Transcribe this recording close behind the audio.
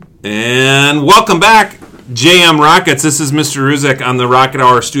And welcome back, JM Rockets. This is Mr. Ruzek on the Rocket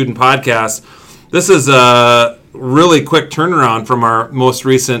Hour Student Podcast. This is a really quick turnaround from our most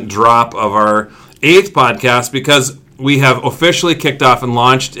recent drop of our 8th podcast because we have officially kicked off and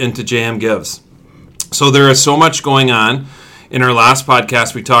launched into JM Gives. So there is so much going on. In our last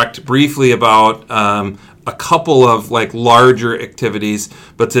podcast, we talked briefly about a couple of larger activities,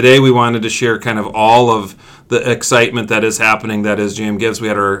 but today we wanted to share kind of all of the excitement that is happening, that is JM Gives. We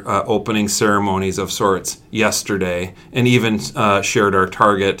had our opening ceremonies of sorts yesterday, and even shared our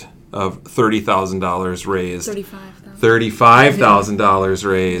target of $30,000 raised. $35,000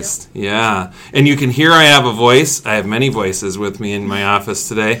 raised. Yep. Yeah. And you can hear I have a voice. I have many voices with me in my office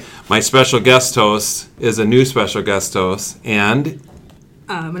today. My special guest host is a new special guest host, and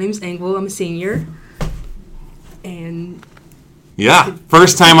my name is Angel. I'm a senior. And yeah,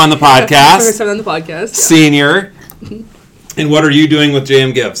 first time on the podcast. First time on the podcast. Yeah. Senior. And what are you doing with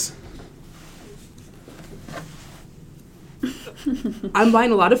JM Gives? I'm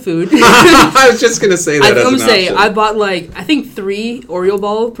buying a lot of food. I was just going to say that I bought I think 3 Oreo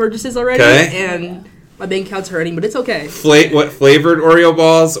ball purchases already. Okay. And my bank account's hurting, but it's okay. What flavored Oreo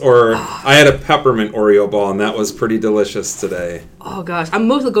balls? Or I had a peppermint Oreo ball, and that was pretty delicious today. Oh, gosh. I'm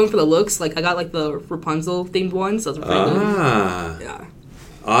mostly going for the looks. I got, the Rapunzel-themed ones. Those are pretty good. Yeah.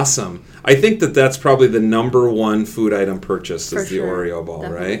 Awesome. I think that's probably the number one food item purchased is the Oreo ball,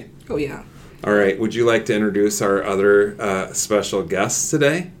 Definitely. Right? Oh, yeah. All right. Would you like to introduce our other special guests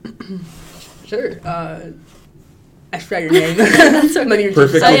today? Sure. I forgot your name.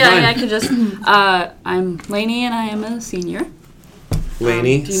 Perfect. I can just... I'm Lainey, and I am a senior.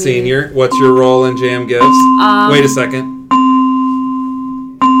 Lainey, senior. What's your role in JM Gives? Wait a second.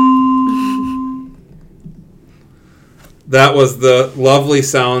 That was the lovely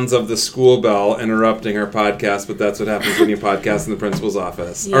sounds of the school bell interrupting our podcast, but that's what happens when you podcast in the principal's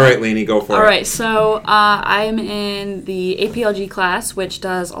office. Yeah. All right, Lainey, go for it. All right, so I'm in the APLG class, which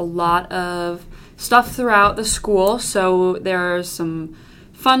does a lot of stuff throughout the school. So there's some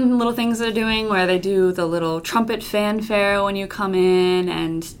fun little things they're doing where they do the little trumpet fanfare when you come in,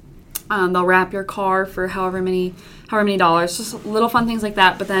 and they'll wrap your car for however many dollars, just little fun things like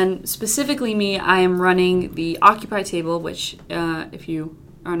that. But then specifically me, I am running the Occupy table, which if you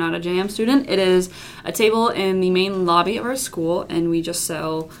are not a JM student, it is a table in the main lobby of our school, and we just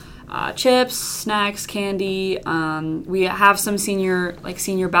sell chips, snacks, candy. We have some senior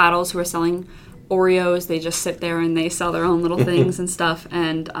battles who are selling Oreos. They just sit there and they sell their own little things and stuff.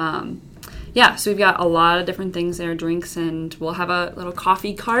 And so we've got a lot of different things there, drinks, and we'll have a little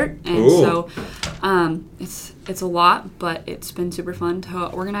coffee cart. And Ooh. So it's a lot, but it's been super fun to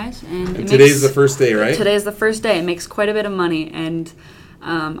organize. And today's the first day, right? Today's the first day. It makes quite a bit of money, and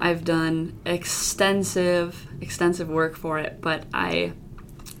I've done extensive work for it, but I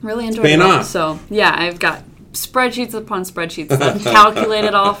really enjoy it. Off. So yeah, I've got spreadsheets upon spreadsheets that calculate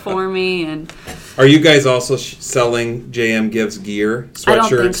it all for me. And are you guys also selling JM Gives gear, sweatshirts, I don't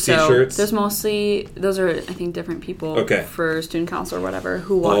think so. T-shirts? Those are, I think, different people for student council or whatever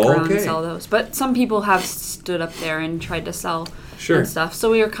who walk around and sell those. But some people have stood up there and tried to sell and stuff. So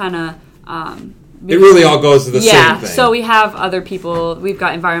we were kind of... it really all goes to the same thing. Yeah, so we have other people. We've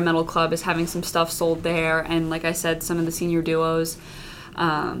got Environmental Club is having some stuff sold there. And like I said, some of the senior duos,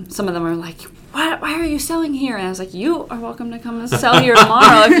 some of them are like, why are you selling here? And I was like, you are welcome to come and sell here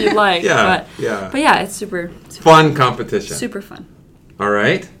tomorrow if you'd like. But yeah, it's super fun competition. Super fun. All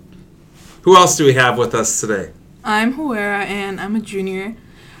right. Who else do we have with us today? I'm Huera, and I'm a junior.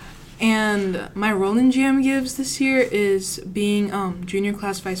 And my role in JM Gives this year is being junior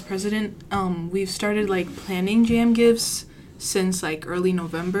class vice president. We've started planning JM Gives since early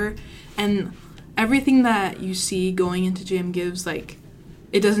November, and everything that you see going into JM Gives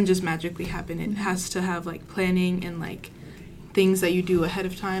it doesn't just magically happen. It has to have planning and things that you do ahead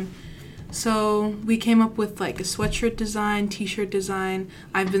of time. So we came up with a sweatshirt design, t-shirt design.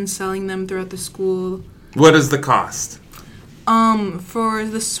 I've been selling them throughout the school. What is the cost? For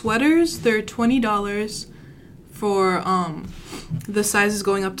the sweaters, they're $20 for the sizes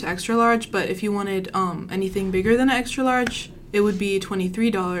going up to extra large, but if you wanted anything bigger than an extra large, it would be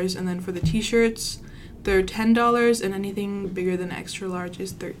 $23. And then for the t-shirts, they're $10, and anything bigger than extra large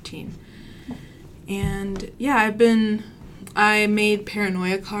is $13. And yeah, I made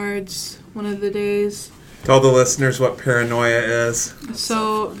paranoia cards one of the days. Tell the listeners what paranoia is.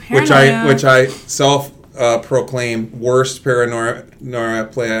 So paranoia, which I self proclaim worst paranoia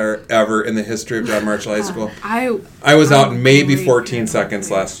player ever in the history of John Marshall High School. I was out in maybe 14 seconds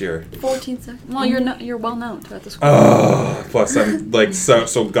last year. 14 seconds. Well, you're well known throughout the school. Oh, plus I'm like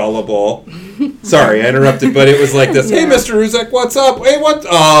so gullible. Sorry, I interrupted, but it was like this. Hey, Mr. Ruzek, what's up? Hey, what?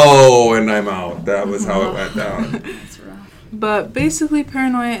 Oh, and I'm out. That was how it went down. That's rough. But basically,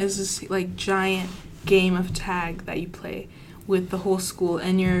 paranoia is this like giant game of tag that you play with the whole school,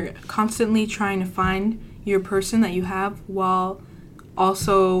 and you're constantly trying to find your person that you have while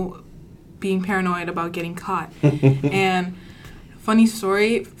also being paranoid about getting caught. And funny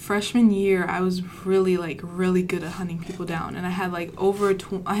story, freshman year I was really good at hunting people down, and I had like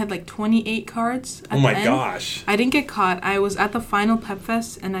 28 cards at Oh my the end. gosh. I didn't get caught. I was at the final Pep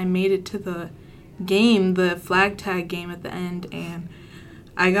Fest and I made it to the game, the flag tag game at the end, and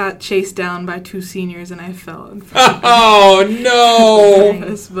I got chased down by 2 seniors and I fell in front of them. Oh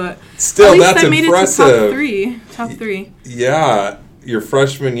no! But Still, at least that's I made impressive. it to top three. Yeah, your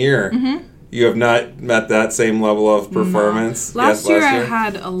freshman year. Mm-hmm. You have not met that same level of performance. No. Yes, Last year I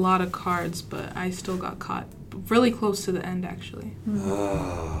had a lot of cards, but I still got caught really close to the end, actually.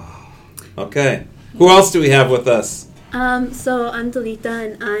 Okay. Who else do we have with us? So I'm Dalita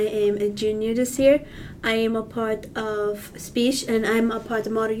and I am a junior this year. I am a part of speech and I'm a part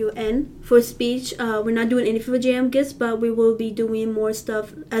of Model UN. For speech, we're not doing anything for JM Gifts, but we will be doing more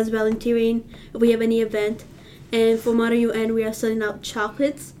stuff as volunteering if we have any event. And for Model UN, we are selling out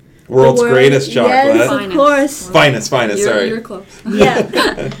chocolates. World's greatest chocolate. Yes, Finest. of course. Finest, sorry. You're close.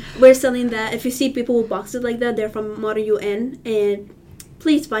 Yeah, we're selling that. If you see people with boxes like that, they're from Model UN, and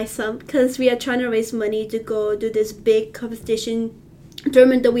please buy some because we are trying to raise money to go do this big competition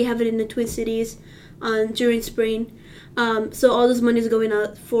tournament that we have it in the Twin Cities during spring. So all this money is going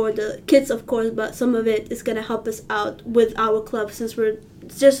out for the kids, of course, but some of it is going to help us out with our club since we're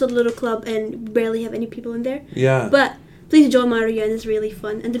just a little club and barely have any people in there. Yeah. But please join Model UN. It's really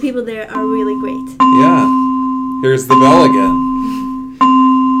fun, and the people there are really great. Yeah. Here's the bell again.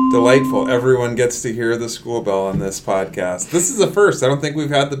 Delightful. Everyone gets to hear the school bell on this podcast. This is a first. I don't think we've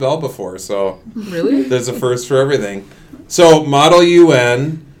had the bell before, so Really? there's a first for everything. So, Model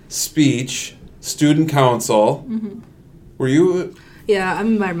UN, speech, student council. Mm-hmm. Were you Yeah, I'm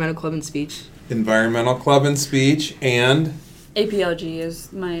environmental club and speech. environmental club and speech and APLG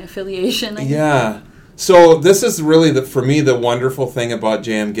is my affiliation. I think. yeah. So this is really for me the wonderful thing about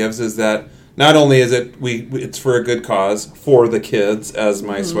JM Gives is that not only is it's for a good cause for the kids, as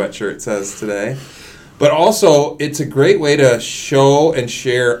my sweatshirt says today, but also it's a great way to show and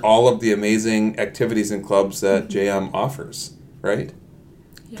share all of the amazing activities and clubs that JM offers, right?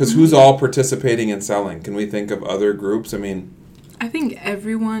 Because who's all participating in selling? Can we think of other groups? I mean, I think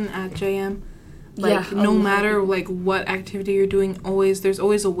everyone at JM, Yeah, no a lot. matter what activity you're doing, there's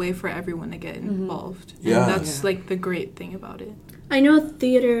always a way for everyone to get involved. Yeah. And that's the great thing about it. I know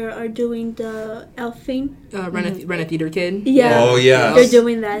theater are doing the elf thing. Run a theater kid. Yeah. Oh, yeah. They're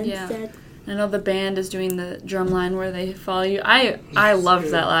doing that Yeah. instead. I know the band is doing the drum line where they follow you. I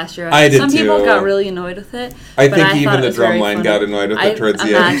loved that last year. I did Some people too. got really annoyed with it. I but think thought even it the was very drum line funny. got annoyed with it towards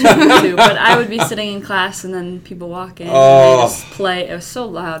the end. end. Too, but I would be sitting in class and then people walk in Oh. and they just play. It was so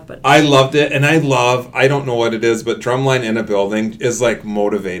loud, but I loved it, and I don't know what it is, but drumline in a building is like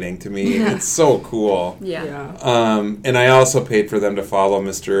motivating to me. Yeah. It's so cool. yeah. And I also paid for them to follow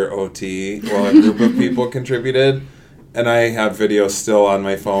Mr. OT while a group of people contributed. And I have videos still on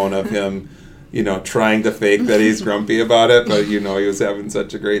my phone of him, trying to fake that he's grumpy about it, but he was having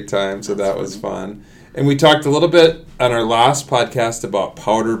such a great time, so that was fun. And we talked a little bit on our last podcast about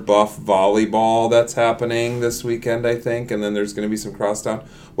Powder Buff volleyball that's happening this weekend, I think, and then there's going to be some crosstown.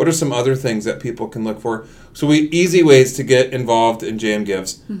 What are some other things that people can look for? So easy ways to get involved in JM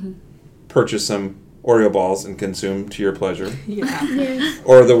Gives. Purchase some Oreo balls and consume to your pleasure. Yeah. Yes.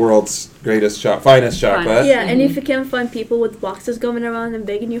 Or the world's finest chocolate. Yeah, and if you can't find people with boxes going around and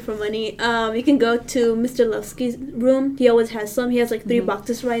begging you for money, you can go to Mr. Lovsky's room. He always has some. He has 3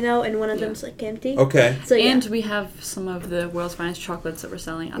 boxes right now, and one of them's empty. Okay. So yeah. And we have some of the world's finest chocolates that we're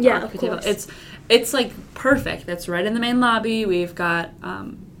selling on the Yeah, of Occupy table. course. It's perfect. It's right in the main lobby. We've got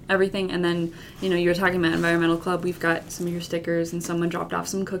everything, and then you were talking about Environmental Club. We've got some of your stickers, and someone dropped off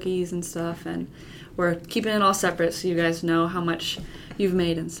some cookies and stuff, and we're keeping it all separate so you guys know how much you've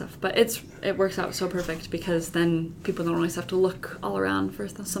made and stuff. But it works out so perfect because then people don't always have to look all around for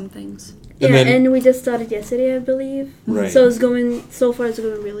some things. Yeah, then- and we just started yesterday, I believe. Right. So it's going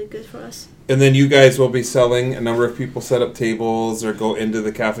really good for us. And then you guys will be selling, a number of people set up tables or go into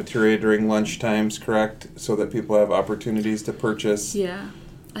the cafeteria during lunch times, correct? So that people have opportunities to purchase. Yeah,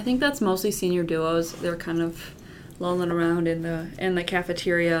 I think that's mostly senior duos. They're kind of lolling around in the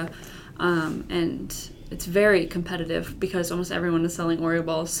cafeteria, and it's very competitive because almost everyone is selling Oreo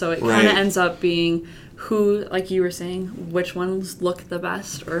balls. So it kind of ends up being who, like you were saying, which ones look the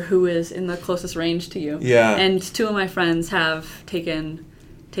best or who is in the closest range to you. Yeah. And two of my friends have taken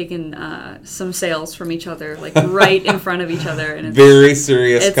some sales from each other, like right in front of each other. And it's very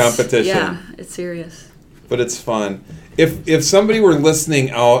serious competition. Yeah, it's serious. But it's fun. If somebody were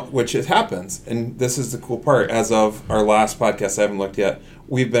listening out, which it happens, and this is the cool part, as of our last podcast, I haven't looked yet,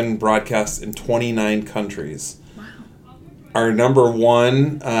 we've been broadcast in 29 countries. Wow. Our number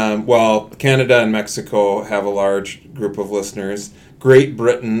one, Canada and Mexico have a large group of listeners. Great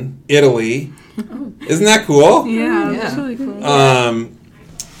Britain, Italy. Oh. Isn't that cool? Yeah, that's really cool.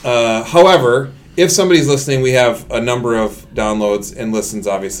 However, if somebody's listening, we have a number of downloads and listens,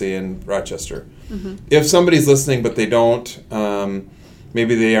 obviously, in Rochester. Mm-hmm. If somebody's listening but they don't,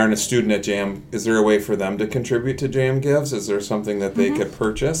 maybe they aren't a student at JAM, is there a way for them to contribute to JAM Gives? Is there something that they could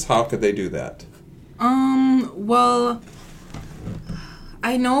purchase? How could they do that? Well,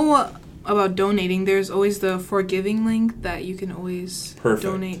 I know about donating. There's always the Forgiving link that you can always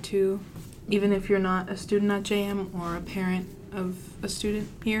donate to, even if you're not a student at JAM or a parent of a student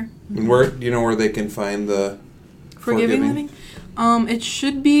here. And where do you know where they can find the Forgiving link? It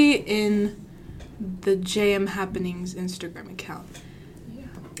should be in the JM Happenings Instagram account.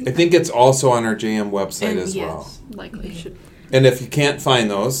 I think it's also on our JM website as well. Likely. It should. And if you can't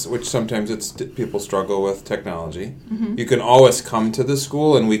find those, which sometimes it's people struggle with technology, you can always come to the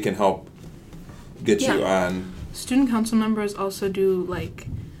school and we can help get you on. Student council members also do like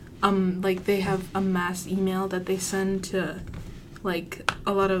they have a mass email that they send to like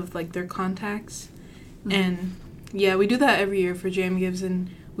a lot of like their contacts, and we do that every year for JAM Gives,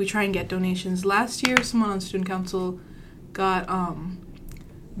 and we try and get donations. Last year, someone on student council got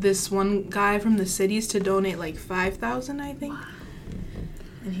this one guy from the cities to donate like $5,000, I think,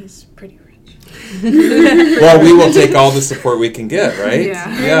 and he's pretty rich. Well, we will take all the support we can get, right?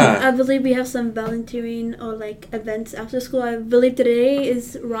 Yeah. I believe we have some volunteering or like events after school. I believe today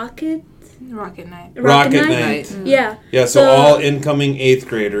is Rocket Night. Rocket Night. Mm. Yeah. Yeah, so all incoming 8th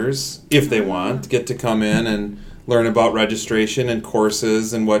graders, if they want, get to come in and learn about registration and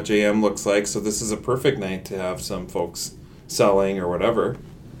courses and what JM looks like. So this is a perfect night to have some folks selling or whatever.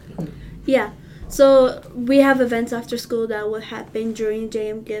 Yeah. So we have events after school that will happen during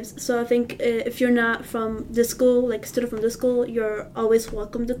JM Gives. So I think if you're not from the school, like student from the school, you're always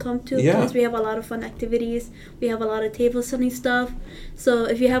welcome to come to. Yeah. Because we have a lot of fun activities. We have a lot of table setting stuff. So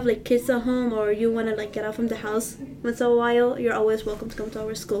if you have like kids at home or you want to like get out from the house once in a while, you're always welcome to come to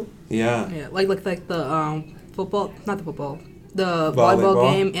our school. Yeah. Yeah, like the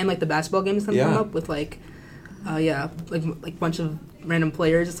volleyball game and like the basketball games come up with like bunch of random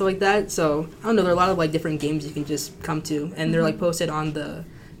players and stuff like that. So I don't know, there are a lot of like different games you can just come to, and they're like posted on the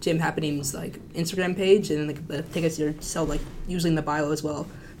JAM Happenings like Instagram page, and like the tickets are sell like usually in the bio as well.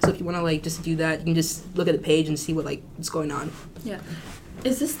 So if you want to like just do that, you can just look at the page and see what's going on. Yeah.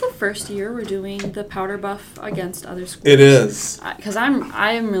 Is this the first year we're doing the powder buff against other schools? It is. Because I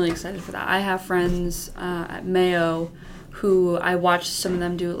am really excited for that. I have friends at Mayo who I watched some of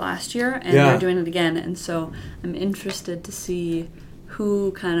them do it last year, and they're doing it again. And so I'm interested to see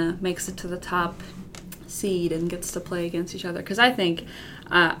who kind of makes it to the top seed and gets to play against each other. Because I think,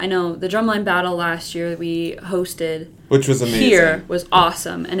 I know the drumline battle last year we hosted, which was amazing, here was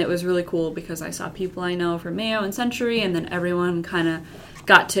awesome. And it was really cool because I saw people I know from Mayo and Century, and then everyone kind of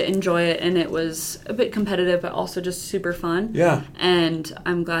got to enjoy it, and it was a bit competitive but also just super fun. Yeah. And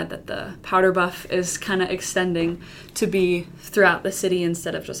I'm glad that the powder buff is kind of extending to be throughout the city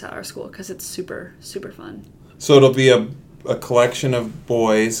instead of just at our school, because it's super, super fun. So it'll be a collection of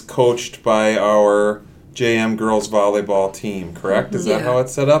boys coached by our JM girls volleyball team, correct? Is that how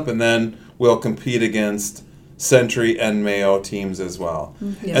it's set up? And then we'll compete against Century and Mayo teams as well.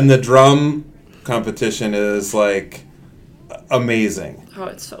 Yeah. And the drum competition is like amazing. Oh,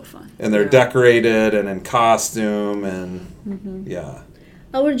 it's so fun. And they're decorated and in costume and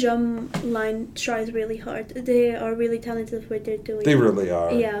Our drum line tries really hard. They are really talented at what they're doing. They really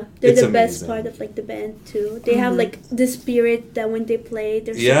are. Yeah, they're the best part of like the band too. They have like the spirit that when they play,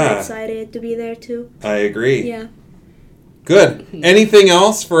 they're super excited to be there too. I agree. Yeah. Good. Anything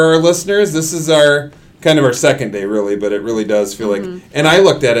else for our listeners? This is our kind of our second day, really, but it really does feel like. And I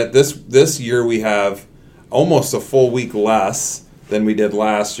looked at it. This year we have almost a full week less than we did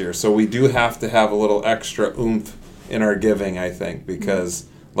last year, so we do have to have a little extra oomph in our giving, I think, because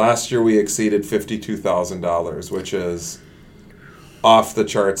last year we exceeded $52,000, which is off the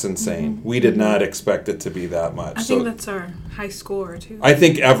charts insane. We did not expect it to be that much. I think that's our high score, too. I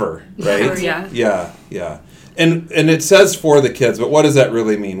think ever, right? Ever, yeah. Yeah. And it says for the kids, but what does that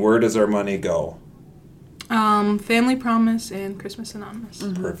really mean? Where does our money go? Family Promise and Christmas Anonymous.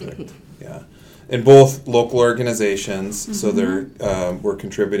 Perfect. Yeah. And both local organizations, so we're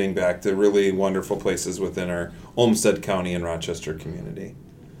contributing back to really wonderful places within our Olmsted County and Rochester community.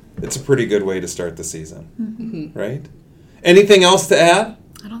 It's a pretty good way to start the season, right? Anything else to add?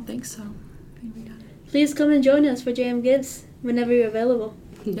 I don't think so. I think we got it. Please come and join us for JM Gives whenever you're available.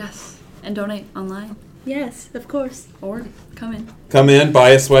 Yes. And donate online. Yes, of course. Or come in. Come in, buy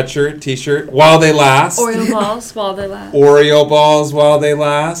a sweatshirt, t-shirt, while they last. Oreo balls while they last. Oreo balls while they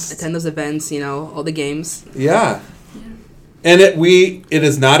last. Attend those events, all the games. Yeah. And it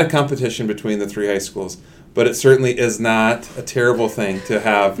is not a competition between the three high schools, but it certainly is not a terrible thing to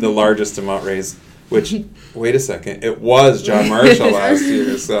have the largest amount raised, which, wait a second, it was John Marshall last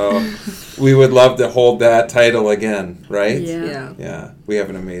year, so we would love to hold that title again, right? Yeah. Yeah, we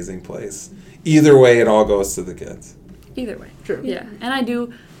have an amazing place. Either way, it all goes to the kids. Either way. True. Yeah. And I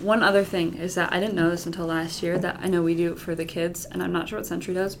do, one other thing is that I didn't know this until last year, that I know we do it for the kids, and I'm not sure what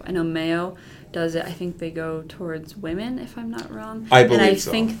Century does, but I know Mayo does it. I think they go towards women, if I'm not wrong. I believe so.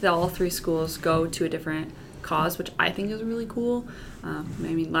 And I think that all three schools go to a different cause, which I think is really cool.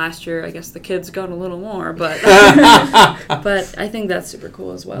 Last year, I guess the kids got a little more, but but I think that's super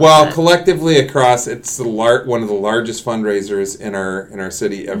cool as well. Well, collectively across, it's one of the largest fundraisers in our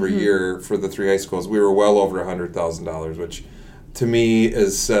city every year for the three high schools. We were well over $100,000, which to me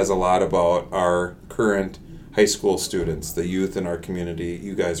says a lot about our current high school students, the youth in our community.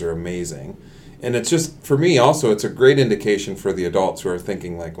 You guys are amazing. And it's just, for me also, it's a great indication for the adults who are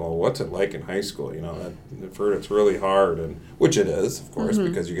thinking like, well, what's it like in high school? I've heard it's really hard, and which it is, of course,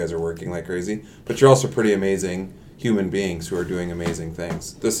 because you guys are working like crazy. But you're also pretty amazing human beings who are doing amazing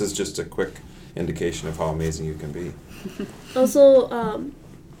things. This is just a quick indication of how amazing you can be. Also,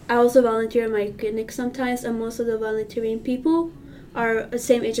 I also volunteer at my clinic sometimes, and most of the volunteering people are the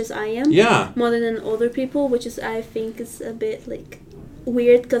same age as I am. Yeah. More than older people, which is, I think, is a bit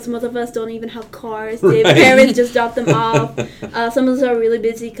weird, because most of us don't even have cars. Their parents just drop them off. Some of us are really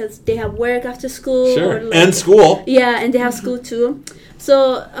busy because they have work after school. Sure. Or and school. Yeah, and they have school too.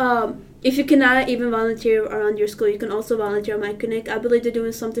 So if you cannot even volunteer around your school, you can also volunteer at my clinic. I believe they're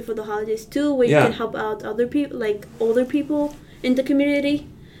doing something for the holidays too, where you can help out other people, like older people in the community.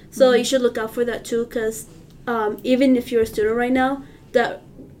 So you should look out for that too, because even if you're a student right now, that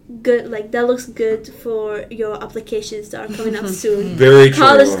looks good for your applications that are coming up soon. Very true.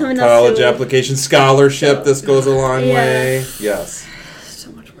 College application, scholarship, this goes a long way. Yes.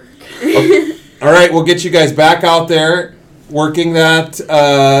 So much work. Okay. All right, we'll get you guys back out there working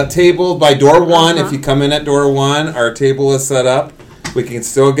that table by door one. If you come in at door one, our table is set up. We can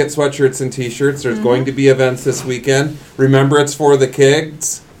still get sweatshirts and t-shirts. There's going to be events this weekend. Remember, it's for the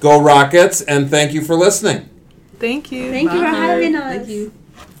kids. Go Rockets, and thank you for listening. Thank you. Thank you for having us. Thank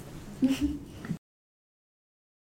you.